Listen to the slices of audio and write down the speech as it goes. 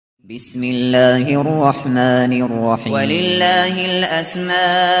بسم الله الرحمن الرحيم ولله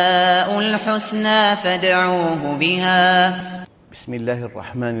الأسماء الحسنى فادعوه بها. بسم الله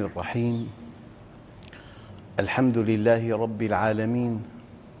الرحمن الرحيم. الحمد لله رب العالمين،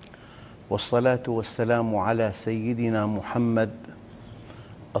 والصلاة والسلام على سيدنا محمد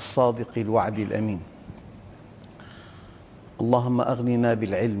الصادق الوعد الأمين. اللهم أغننا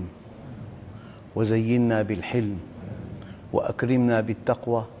بالعلم، وزينا بالحلم، وأكرمنا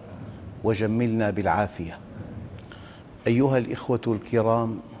بالتقوى، وجملنا بالعافية. أيها الإخوة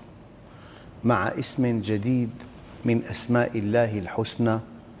الكرام، مع اسم جديد من أسماء الله الحسنى،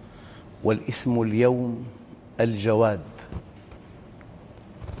 والاسم اليوم الجواد.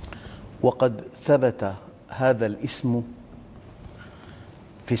 وقد ثبت هذا الاسم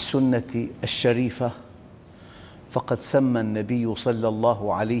في السنة الشريفة، فقد سمى النبي صلى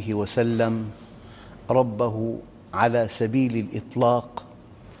الله عليه وسلم ربه على سبيل الإطلاق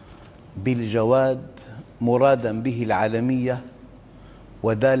بالجواد، مرادا به العالمية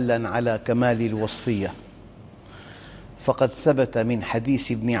ودالا على كمال الوصفية. فقد ثبت من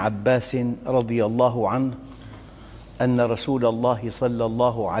حديث ابن عباس رضي الله عنه أن رسول الله صلى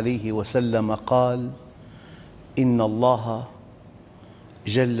الله عليه وسلم قال: إن الله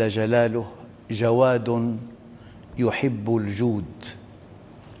جل جلاله جواد يحب الجود،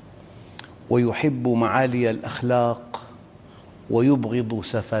 ويحب معالي الأخلاق، ويبغض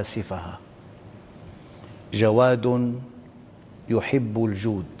سفاسفها. جواد يحب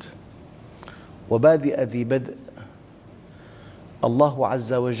الجود. وبادئ ذي بدء، الله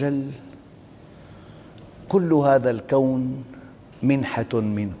عز وجل كل هذا الكون منحة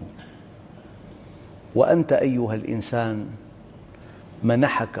منه، وأنت أيها الإنسان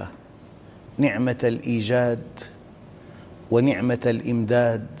منحك نعمة الإيجاد، ونعمة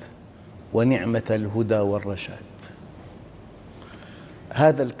الإمداد، ونعمة الهدى والرشاد.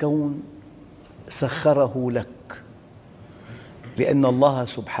 هذا الكون سخره لك، لأن الله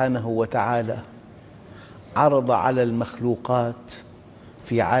سبحانه وتعالى عرض على المخلوقات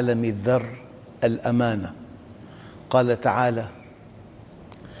في عالم الذر الأمانة. قال تعالى: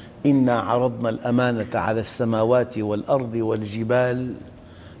 إنا عرضنا الأمانة على السماوات والأرض والجبال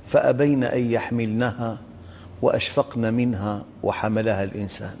فأبين أن يحملنها وأشفقن منها وحملها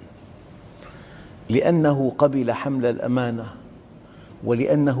الإنسان. لأنه قبل حمل الأمانة،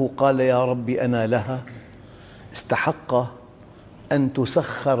 ولأنه قال يا رب أنا لها، استحق أن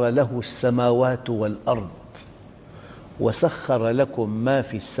تسخر له السماوات والأرض، وسخر لكم ما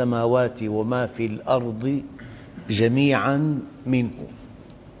في السماوات وما في الأرض جميعاً منه.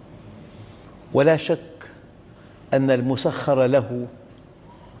 ولا شك أن المسخر له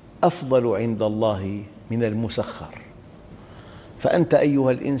أفضل عند الله من المسخر. فأنت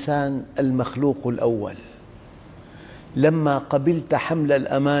أيها الإنسان المخلوق الأول، لما قبلت حمل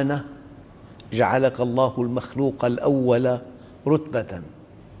الأمانة جعلك الله المخلوق الأول رتبة.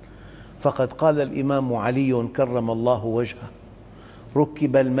 فقد قال الإمام علي كرم الله وجهه: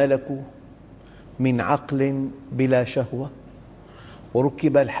 ركب الملك من عقل بلا شهوة،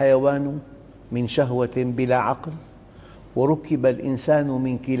 وركب الحيوان من شهوة بلا عقل، وركب الإنسان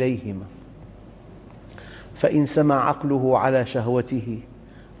من كليهما. فإن سمى عقله على شهوته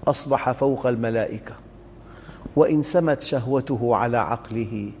أصبح فوق الملائكة، وإن سمت شهوته على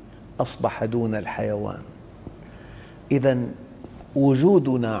عقله أصبح دون الحيوان. إذن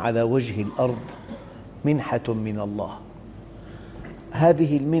وجودنا على وجه الأرض منحة من الله.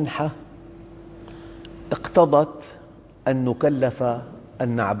 هذه المنحة اقتضت أن نكلف أن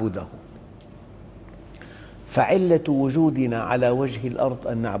نعبده. فعلة وجودنا على وجه الأرض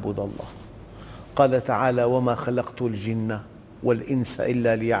أن نعبد الله. قال تعالى: وما خلقت الجن والإنس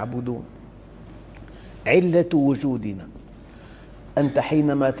إلا ليعبدون. علة وجودنا، أنت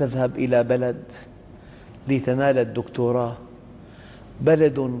حينما تذهب إلى بلد لتنال الدكتوراه،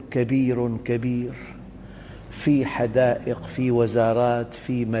 بلد كبير كبير، في حدائق، في وزارات،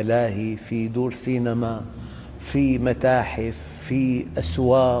 في ملاهي، في دور سينما، في متاحف، في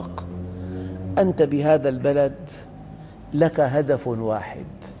أسواق. أنت بهذا البلد لك هدف واحد،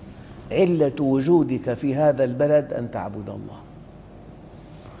 علة وجودك في هذا البلد أن تعبد الله.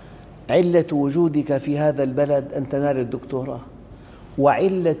 علة وجودك في هذا البلد أن تنال الدكتوراه.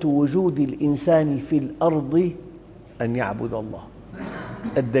 وعلة وجود الإنسان في الأرض أن يعبد الله.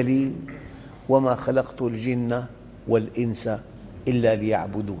 الدليل: وما خلقت الجن والإنس إلا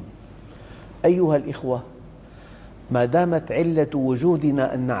ليعبدون. أيها الإخوة، ما دامت علة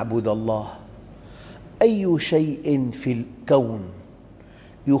وجودنا أن نعبد الله، أي شيء في الكون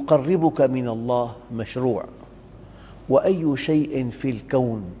يقربك من الله مشروع، وأي شيء في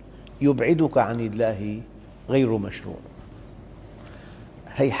الكون يبعدك عن الله غير مشروع.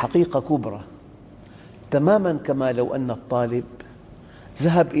 هي حقيقة كبرى، تماما كما لو أن الطالب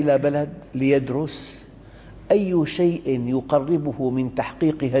ذهب إلى بلد ليدرس، أي شيء يقربه من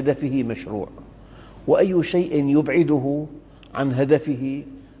تحقيق هدفه مشروع، وأي شيء يبعده عن هدفه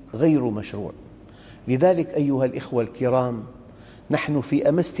غير مشروع. لذلك أيها الإخوة الكرام، نحن في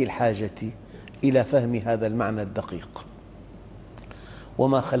أمس الحاجة إلى فهم هذا المعنى الدقيق.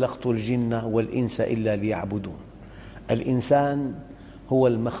 وما خلقت الجن والإنس إلا ليعبدون. الإنسان هو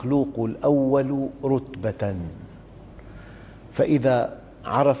المخلوق الأول رتبة، فإذا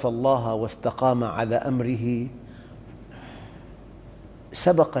عرف الله واستقام على أمره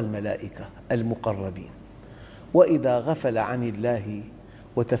سبق الملائكة المقربين، وإذا غفل عن الله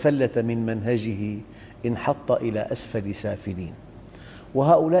وتفلت من منهجه انحط إلى أسفل سافلين.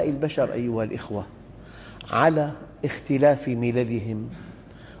 وهؤلاء البشر أيها الإخوة على اختلاف مللهم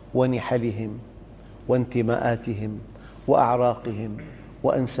ونحلهم وانتماءاتهم وأعراقهم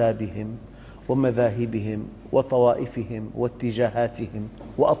وأنسابهم ومذاهبهم وطوائفهم واتجاهاتهم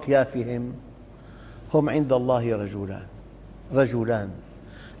وأطيافهم، هم عند الله رجلان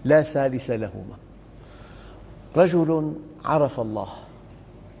لا ثالث لهما. رجل عرف الله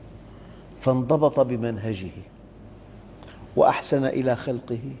فانضبط بمنهجه وأحسن إلى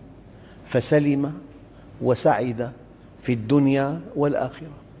خلقه فسلم وسعد في الدنيا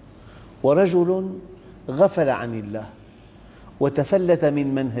والآخرة، ورجل غفل عن الله وتفلت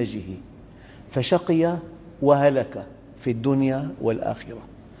من منهجه فشقي وهلك في الدنيا والآخرة،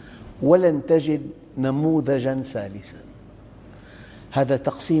 ولن تجد نموذجاً ثالثاً. هذا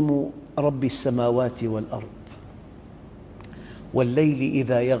تقسيم رب السماوات والأرض. والليل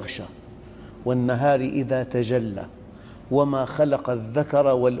إذا يغشى والنهار إذا تجلى وما خلق الذكر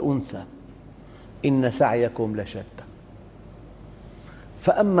والأنثى إن سعيكم لشتى.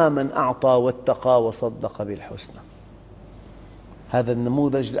 فأما من أعطى واتقى وصدق بالحسنى، هذا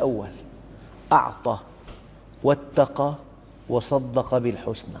النموذج الأول، أعطى واتقى وصدق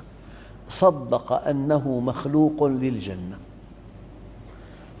بالحسنى، صدق أنه مخلوق للجنة،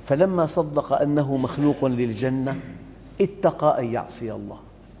 فلما صدق أنه مخلوق للجنة اتقى أن يعصي الله،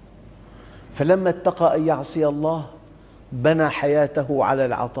 فلما اتقى أن يعصي الله بنى حياته على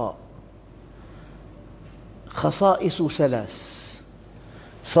العطاء. خصائص ثلاث: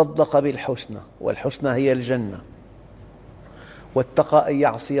 صدق بالحسنى، والحسنى هي الجنة، واتقى أن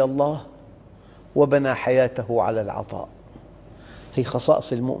يعصي الله، وبنى حياته على العطاء. هي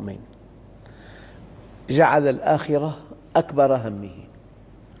خصائص المؤمن. جعل الآخرة أكبر همه،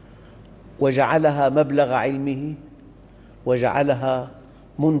 وجعلها مبلغ علمه، وجعلها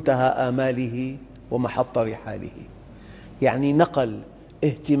منتهى آماله ومحط رحاله، يعني نقل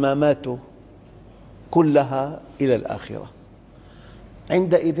اهتماماته كلها إلى الآخرة.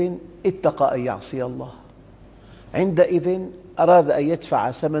 عندئذ اتقى أن يعصي الله، عندئذ أراد أن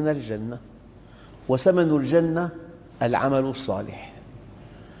يدفع ثمن الجنة، وثمن الجنة العمل الصالح.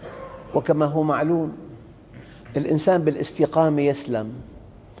 وكما هو معلوم الإنسان بالاستقامة يسلم،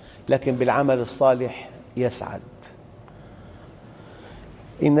 لكن بالعمل الصالح يسعد.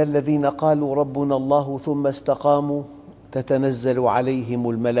 إن الذين قالوا ربنا الله ثم استقاموا تتنزل عليهم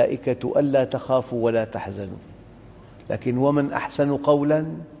الملائكة ألا تخافوا ولا تحزنوا، لكن ومن أحسن قولاً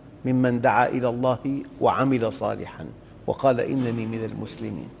ممن دعا إلى الله وعمل صالحاً وقال إنني من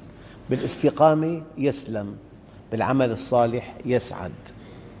المسلمين. بالاستقامة يسلم، بالعمل الصالح يسعد.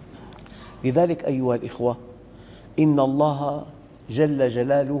 لذلك أيها الإخوة، إن الله جل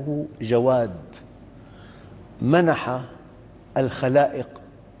جلاله جواد، منح الخلائق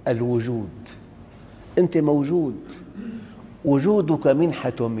الوجود. أنت موجود، وجودك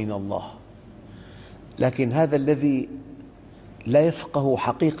منحة من الله، لكن هذا الذي لا يفقه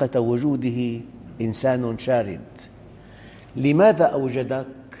حقيقة وجوده إنسان شارد. لماذا أوجدك؟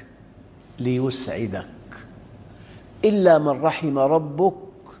 ليسعدك. إلا من رحم ربك،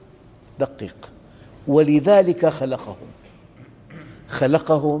 دقق، ولذلك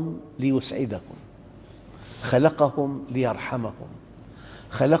خلقهم ليسعدهم، خلقهم ليرحمهم،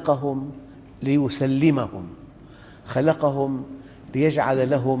 خلقهم ليسلمهم، خلقهم ليجعل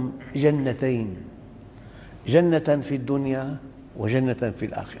لهم جنتين، جنة في الدنيا وجنة في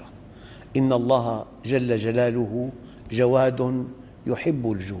الآخرة. إن الله جل جلاله جواد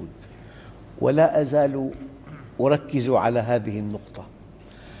يحب الجود. ولا أزال أركز على هذه النقطة.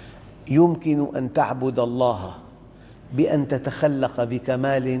 يمكن أن تعبد الله بأن تتخلق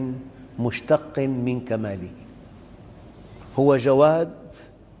بكمال مشتق من كماله. هو جواد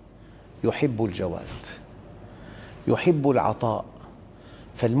يحب الجواد، يحب العطاء،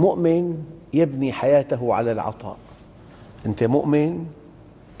 فالمؤمن يبني حياته على العطاء. أنت مؤمن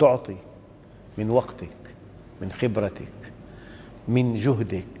تعطي من وقتك، من خبرتك، من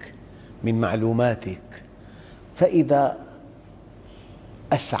جهدك، من معلوماتك. فإذا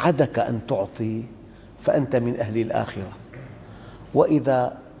أسعدك أن تعطي فأنت من أهل الآخرة،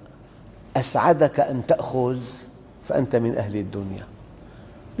 وإذا أسعدك أن تأخذ فأنت من أهل الدنيا.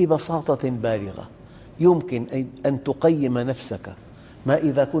 ببساطة بالغة يمكن أن تقيم نفسك ما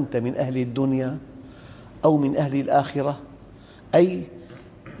إذا كنت من أهل الدنيا أو من أهل الآخرة، أي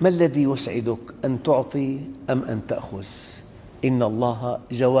ما الذي يسعدك، أن تعطي أم أن تأخذ؟ إن الله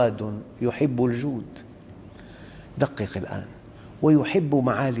جواد يحب الجود. دقق الآن: ويحب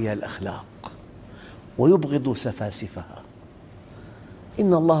معالي الأخلاق ويبغض سفاسفها.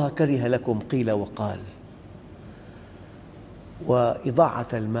 إن الله كره لكم قيل وقال وإضاعة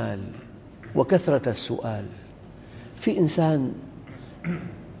المال وكثرة السؤال. في إنسان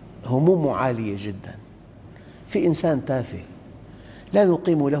همومه عالية جدا، في إنسان تافه لا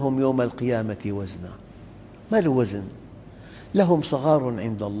نقيم لهم يوم القيامة وزنا، ما له وزن، لهم صغار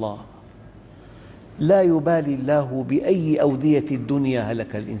عند الله. لا يبالي الله بأي أودية الدنيا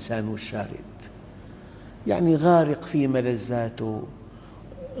هلك الإنسان الشارد، يعني غارق في ملذاته،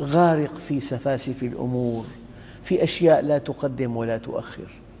 غارق في سفاسف الأمور، في أشياء لا تقدم ولا تؤخر.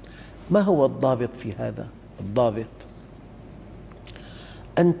 ما هو الضابط في هذا؟ الضابط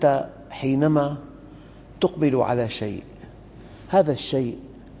أنت حينما تقبل على شيء، هذا الشيء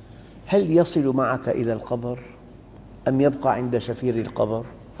هل يصل معك إلى القبر أم يبقى عند شفير القبر؟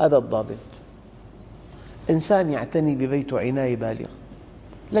 هذا الضابط. إنسان يعتني ببيته عناية بالغة،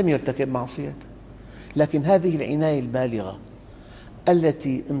 لم يرتكب معصية، لكن هذه العناية البالغة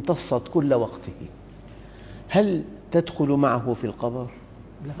التي امتصت كل وقته هل تدخل معه في القبر؟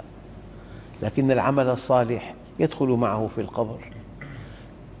 لا، لكن العمل الصالح يدخل معه في القبر.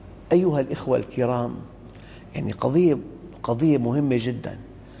 أيها الإخوة الكرام، يعني قضية مهمة جدا.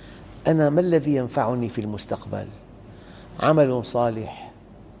 أنا ما الذي ينفعني في المستقبل؟ عمل صالح،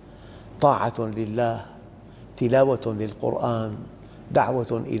 طاعة لله، تلاوة للقرآن،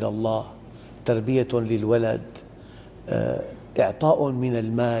 دعوة إلى الله، تربية للولد، إعطاء من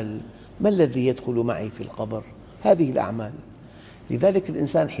المال. ما الذي يدخل معي في القبر؟ هذه الأعمال. لذلك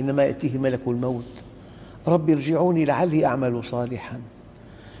الإنسان حينما يأتيه ملك الموت: رب ارجعوني لعلي أعمل صالحا.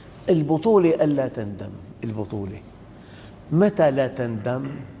 البطولة ألا تندم. البطولة متى لا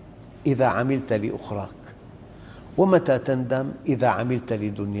تندم؟ إذا عملت لأخراك. ومتى تندم؟ إذا عملت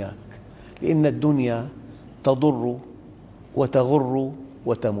لدنياك، لأن الدنيا تضر وتغر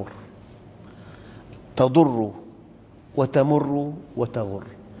وتمر، تضر وتمر وتغر.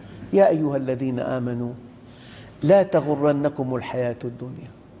 يا أيها الذين آمنوا لا تغرنكم الحياة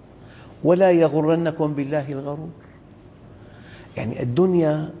الدنيا ولا يغرنكم بالله الغرور. يعني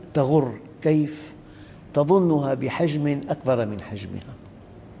الدنيا تغر، كيف؟ تظنها بحجم أكبر من حجمها.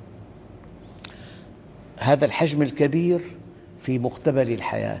 هذا الحجم الكبير في مقتبل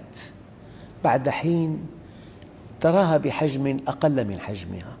الحياة، بعد حين تراها بحجم أقل من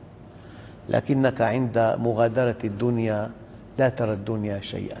حجمها، لكنك عند مغادرة الدنيا لا ترى الدنيا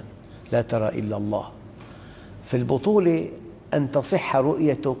شيئا، لا ترى إلا الله. في البطولة أن تصح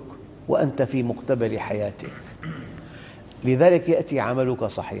رؤيتك وأنت في مقتبل حياتك، لذلك يأتي عملك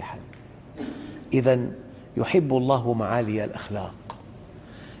صحيحا. إذن يحب الله معالي الأخلاق،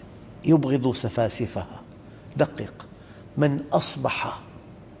 يبغض سفاسفها. دقق: من أصبح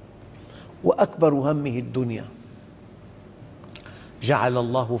وأكبر همه الدنيا جعل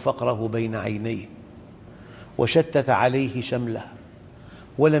الله فقره بين عينيه وشتت عليه شمله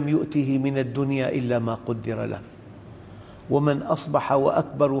ولم يؤته من الدنيا إلا ما قدر له. ومن أصبح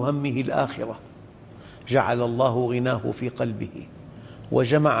وأكبر همه الآخرة جعل الله غناه في قلبه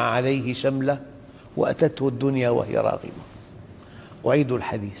وجمع عليه شمله وأتته الدنيا وهي راغمة. أعيد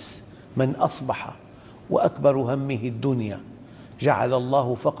الحديث: من أصبح وأكبر همه الدنيا جعل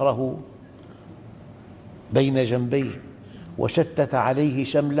الله فقره بين جنبيه وشتت عليه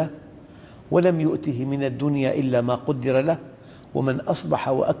شمله ولم يؤته من الدنيا إلا ما قدر له. ومن أصبح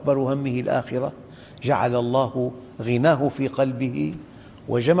وأكبر همه الآخرة جعل الله غناه في قلبه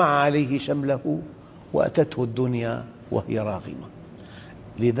وجمع عليه شمله وأتته الدنيا وهي راغمة.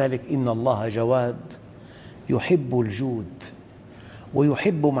 لذلك إن الله جواد يحب الجود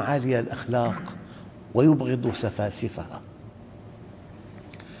ويحب معالي الأخلاق ويبغض سفاسفها.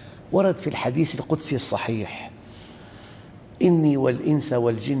 ورد في الحديث القدسي الصحيح: إني والإنس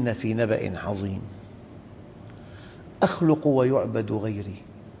والجن في نبأ عظيم، أخلق ويعبد غيري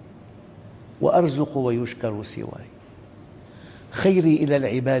وأرزق ويشكر سواي، خيري إلى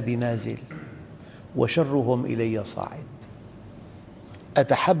العباد نازل وشرهم إلي صاعد،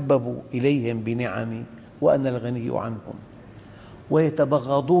 أتحبب إليهم بنعمي وأنا الغني عنهم،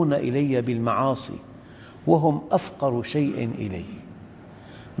 ويتبغضون إلي بالمعاصي وهم أفقر شيء إلي.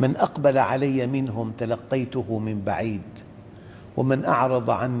 من أقبل علي منهم تلقيته من بعيد، ومن أعرض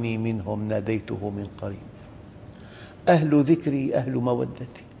عني منهم ناديته من قريب. أهل ذكري أهل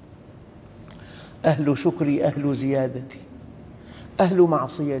مودتي، أهل شكري أهل زيادتي، أهل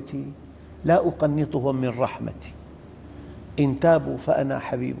معصيتي لا أقنطهم من رحمتي. إن تابوا فأنا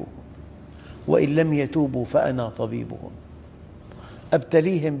حبيبهم، وإن لم يتوبوا فأنا طبيبهم.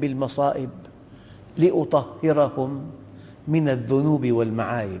 أبتليهم بالمصائب لأطهرهم من الذنوب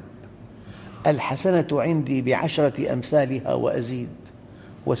والمعايب. الحسنة عندي ب10 أمثالها وأزيد،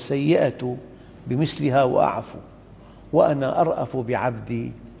 والسيئة بمثلها وأعفو. وأنا أرأف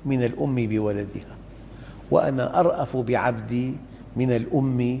بعبدي من الأم بولدها، وأنا أرأف بعبدي من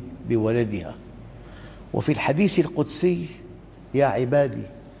الأم بولدها. وفي الحديث القدسي: يا عبادي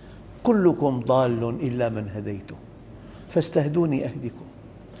كلكم ضال إلا من هديته فاستهدوني أهدكم.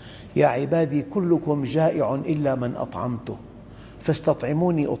 يا عبادي كلكم جائع إلا من أطعمته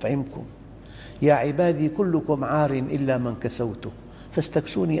فاستطعموني أطعمكم. يا عبادي كلكم عار إلا من كسوته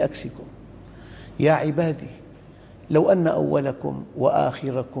فاستكسوني أكسكم. يا عبادي لو أن أولكم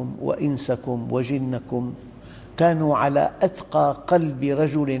وآخركم وإنسكم وجنكم كانوا على أتقى قلب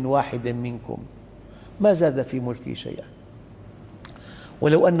رجل واحد منكم ما زاد في ملكي شيئا.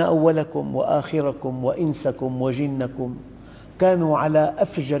 ولو أن أولكم وآخركم وإنسكم وجنكم كانوا على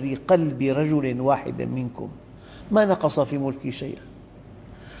أفجر قلب رجل واحد منكم ما نقص في ملكي شيئا.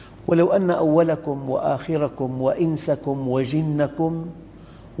 ولو أن أولكم وآخركم وإنسكم وجنكم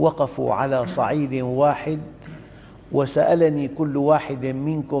وقفوا على صعيد واحد وسألني كل واحد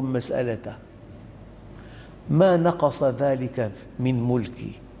منكم مسألته ما نقص ذلك من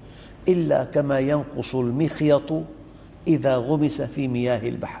ملكي إلا كما ينقص المخيط إذا غمس في مياه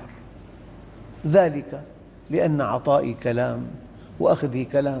البحر. ذلك لأن عطائي كلام وأخذي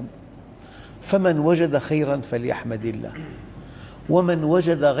كلام. فمن وجد خيراً فليحمد الله، ومن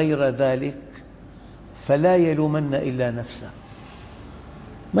وجد غير ذلك فلا يلومن إلا نفسه.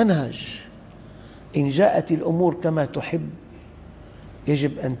 منهج: إن جاءت الأمور كما تحب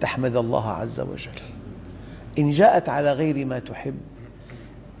يجب أن تحمد الله عز وجل. إن جاءت على غير ما تحب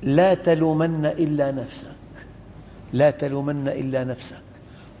لا تلومن إلا نفسك، لا تلومن إلا نفسك.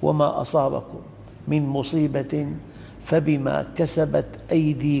 وما أصابكم من مصيبة فبما كسبت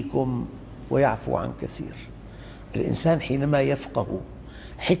أيديكم ويعفو عن كثير. الإنسان حينما يفقه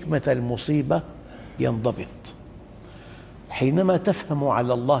حكمة المصيبة ينضبط. حينما تفهم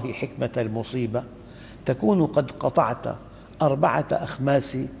على الله حكمة المصيبة تكون قد قطعت 4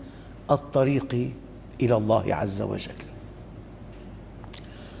 أخماس الطريق إلى الله عز وجل.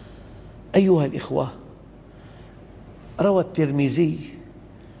 أيها الإخوة، روى الترمذي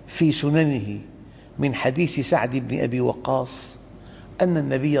في سننه من حديث سعد بن أبي وقاص أن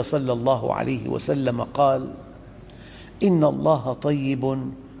النبي صلى الله عليه وسلم قال: إن الله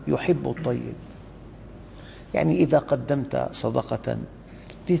طيب يحب الطيب. يعني إذا قدمت صدقة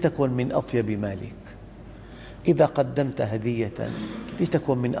لتكن من أطيب مالك، إذا قدمت هدية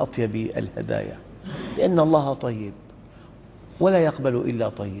لتكن من أطيب الهدايا، لأن الله طيب ولا يقبل إلا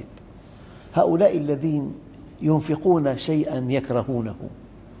طيب. هؤلاء الذين ينفقون شيئا يكرهونه،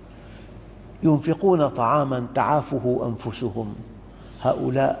 ينفقون طعاما تعافه أنفسهم،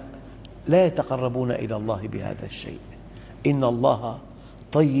 هؤلاء لا يتقربون إلى الله بهذا الشيء. إن الله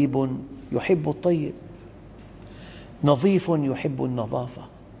طيب يحب الطيب، نظيف يحب النظافة.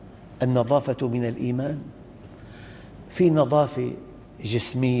 النظافة من الإيمان. في نظافة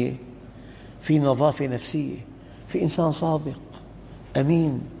جسمية، في نظافة نفسية، في إنسان صادق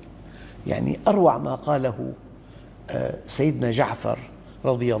أمين. يعني أروع ما قاله سيدنا جعفر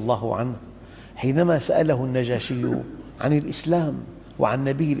رضي الله عنه حينما سأله النجاشي عن الإسلام وعن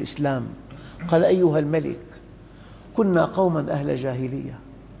نبي الإسلام، قال: أيها الملك، كنا قوما أهل جاهلية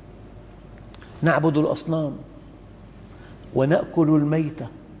نعبد الأصنام ونأكل الميتة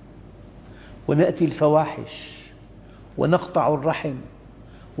ونأتي الفواحش ونقطع الرحم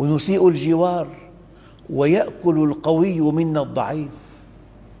ونسيء الجوار ويأكل القوي منا الضعيف.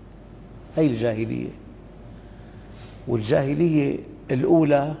 هذه الجاهلية. والجاهلية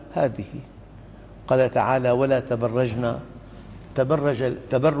الأولى هذه، قال تعالى: ولا تبرجنا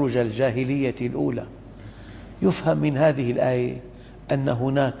تبرج الجاهلية الأولى. يفهم من هذه الآية أن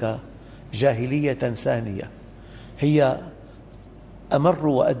هناك جاهلية ثانية هي أمر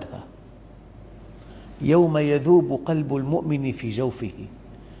وأدهى، يوم يذوب قلب المؤمن في جوفه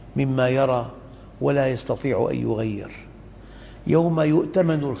مما يرى ولا يستطيع أن يغير، يوم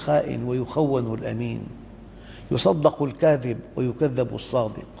يؤتمن الخائن ويخون الأمين، يصدق الكاذب ويكذب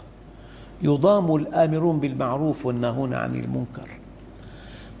الصادق، يضام الآمرون بالمعروف والناهون عن المنكر.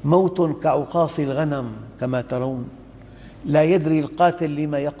 موت كعقاص الغنم كما ترون، لا يدري القاتل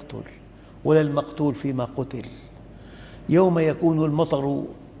لما يقتل ولا المقتول فيما قتل. يوم يكون المطر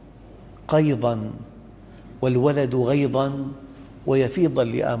قيضا والولد غيضا ويفيض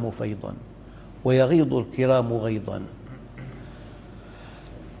اللئام فيضا ويغيض الكرام غيضا.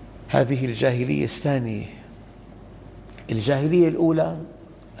 هذه الجاهلية الثانية. الجاهلية الأولى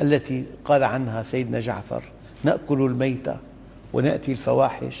التي قال عنها سيدنا جعفر: نأكل الميت ونأتي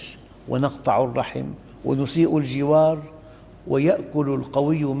الفواحش ونقطع الرحم ونسيء الجوار ويأكل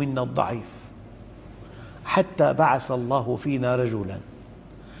القوي منا الضعيف، حتى بعث الله فينا رجلا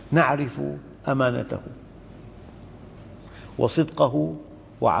نعرف أمانته وصدقه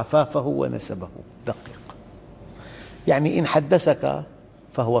وعفافه ونسبه. دقق، يعني إن حدثك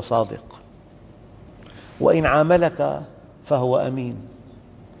فهو صادق، وإن عاملك فهو أمين،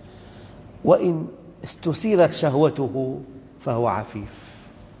 وإن استثيرت شهوته فهو عفيف.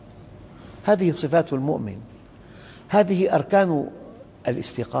 هذه صفات المؤمن، هذه أركان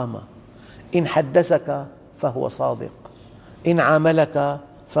الاستقامة. إن حدثك فهو صادق، إن عاملك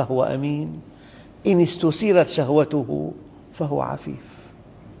فهو أمين، إن استثيرت شهوته فهو عفيف.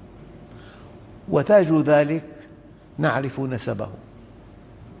 وتاج ذلك نعرف نسبه.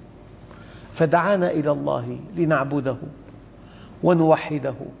 فدعانا إلى الله لنعبده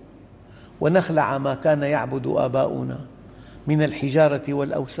ونوحده ونخلع ما كان يعبد آباؤنا من الحجارة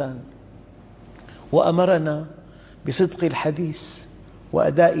والأوثان، وأمرنا بصدق الحديث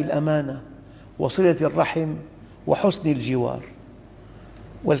وأداء الأمانة وصلة الرحم وحسن الجوار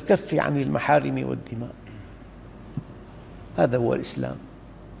والكف عن المحارم والدماء. هذا هو الإسلام.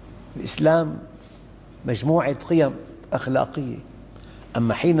 الإسلام مجموعة قيم أخلاقية.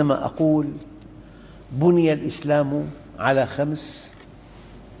 أما حينما أقول بني الإسلام على 5،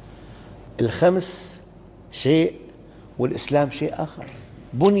 الخمس شيء والإسلام شيء آخر.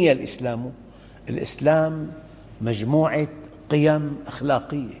 بني الإسلام مجموعة قيم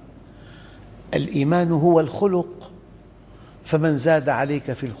أخلاقية. الإيمان هو الخلق، فمن زاد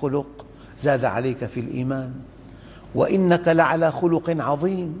عليك في الخلق زاد عليك في الإيمان، وإنك لعلى خلق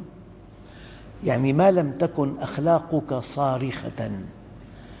عظيم. يعني ما لم تكن أخلاقك صارخة،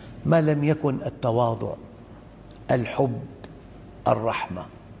 ما لم يكن التواضع، الحب، الرحمة،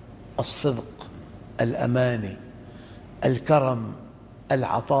 الصدق، الأمانة، الكرم،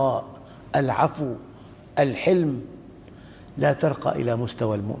 العطاء، العفو، الحلم، لا ترقى إلى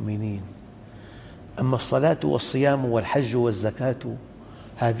مستوى المؤمنين. أما الصلاة والصيام والحج والزكاة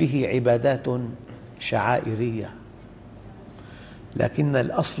هذه عبادات شعائرية، لكن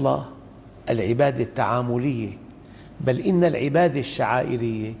الأصل العبادة التعاملية، بل إن العبادة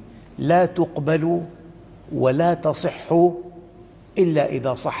الشعائرية لا تقبل ولا تصح إلا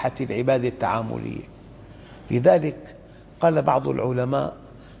إذا صحت العبادة التعاملية. لذلك قال بعض العلماء: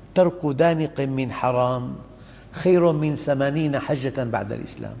 ترك دانق من حرام خير من 80 حجة بعد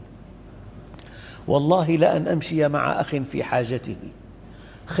الإسلام. والله لأن أمشي مع أخ في حاجته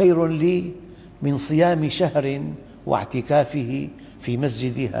خير لي من صيام شهر واعتكافه في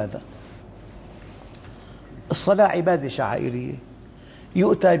مسجدي هذا. الصلاة عبادة شعائرية.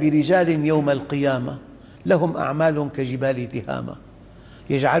 يؤتى برجال يوم القيامة لهم أعمال كجبال تهامة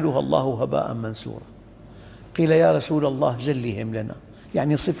يجعلها الله هباء منثورا. قيل: يا رسول الله جلهم لنا،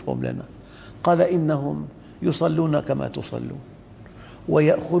 يعني صفهم لنا. قال: إنهم يصلون كما تصلون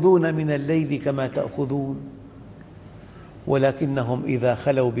ويأخذون من الليل كما تأخذون، ولكنهم إذا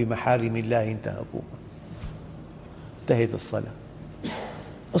خلوا بمحارم الله انتهكوها. انتهت الصلاة.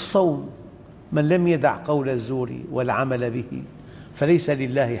 الصوم: من لم يدع قول الزور والعمل به فليس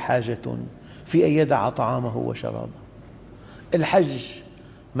لله حاجة في أن يدع طعامه وشرابه. الحج: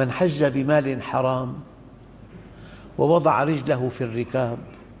 من حج بمال حرام ووضع رجله في الركاب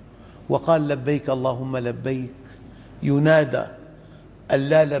وقال: لبيك اللهم لبيك، ينادى: أن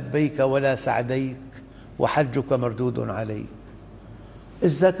لا لبيك ولا سعديك وحجك مردود عليك.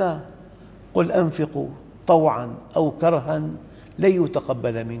 الزكاة: قل أنفقوا طوعا أو كرها لن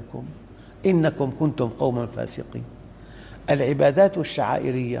يتقبل منكم إنكم كنتم قوما فاسقين. العبادات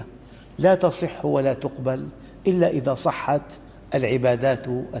الشعائرية لا تصح ولا تقبل إلا إذا صحت العبادات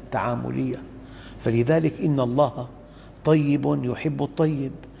التعاملية. فلذلك إن الله طيب يحب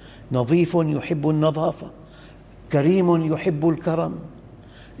الطيب، نظيف يحب النظافة، كريم يحب الكرم،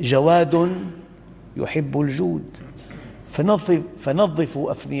 جواد يحب الجود.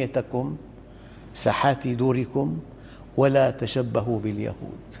 فنظفوا أفنيتكم ساحات دوركم ولا تشبهوا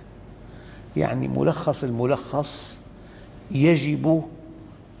باليهود. يعني ملخص الملخص: يجب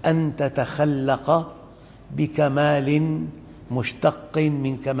أن تتخلق بكمال مشتق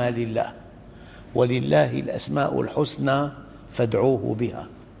من كمال الله، ولله الأسماء الحسنى فادعوه بها.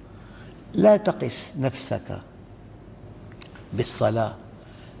 لا تقس نفسك بالصلاة،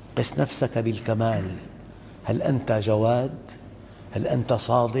 قس نفسك بالكمال. هل أنت جواد؟ هل أنت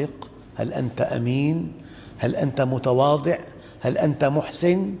صادق؟ هل أنت أمين؟ هل أنت متواضع؟ هل أنت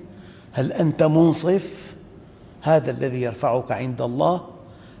محسن؟ هل أنت منصف؟ هذا الذي يرفعك عند الله.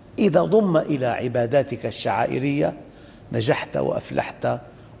 إذا ضم إلى عباداتك الشعائرية نجحت وأفلحت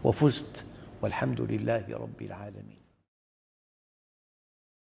وفزت، والحمد لله رب العالمين.